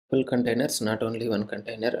full containers, not only one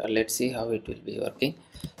container. Let's see how it will be working.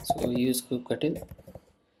 So use kubectl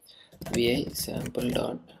vi sample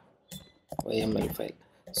dot YAML file.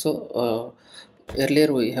 So earlier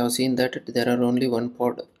we have seen that there are only one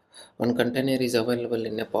container is available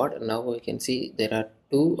in a pod. Now we can see there are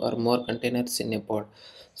two or more containers in a pod.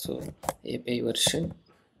 So API version,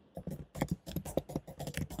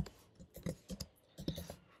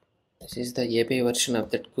 this is the API version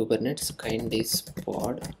of that Kubernetes. Kind is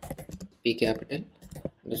pod p capital,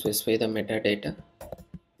 and specify the metadata.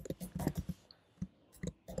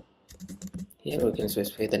 Here we can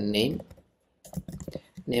specify the name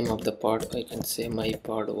of the pod. I can say my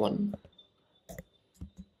pod 1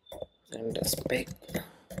 and spec.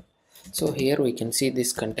 So here we can see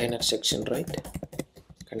this container section, right?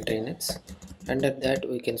 Containers. Under that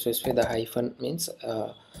we can specify the hyphen, means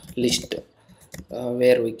list,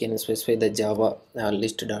 where we can specify the Java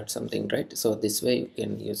list dot something, right? So this way you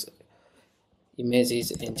can use. Image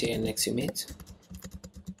is nginx image.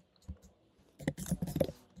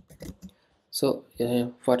 So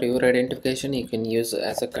for your identification you can use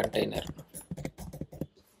as a container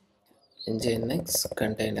nginx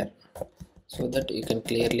container, so that you can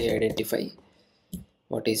clearly identify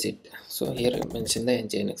what is it. So here I mention the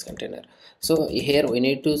nginx container. So here we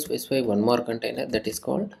need to specify one more container, that is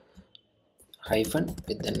called hyphen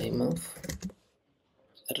with the name of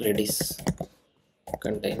redis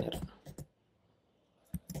container,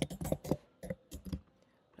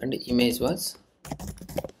 and image was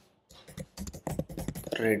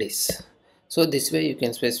redis. So this way you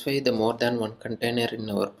can specify the more than one container in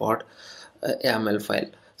our pod YAML file.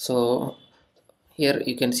 So here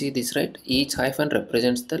you can see this, right? Each hyphen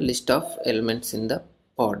represents the list of elements in the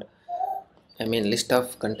pod, I mean list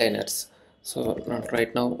of containers. So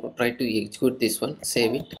right now try to execute this one,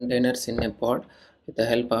 save it. Containers in a pod with the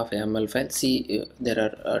help of YAML file. See there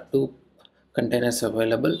are two containers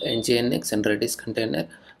available, nginx and redis container.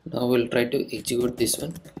 Now we'll try to execute this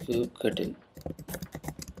one. Kubectl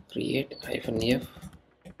create -f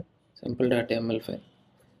sample.yaml file.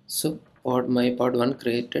 So my pod 1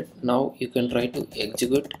 created. Now you can try to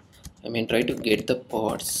execute, try to get the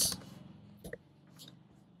pods.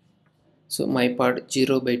 So my pod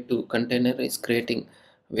 0/2 container is creating.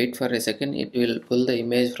 Wait for a second, it will pull the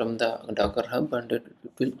image from the Docker Hub and it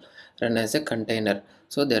will run as a container.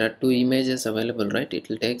 So there are two images available, right? It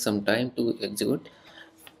will take some time to execute.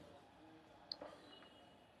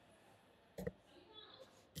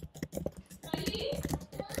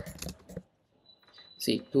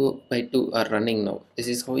 See, 2/2 are running now. This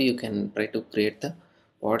is how you can try to create the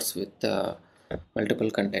pods with multiple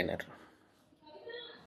container.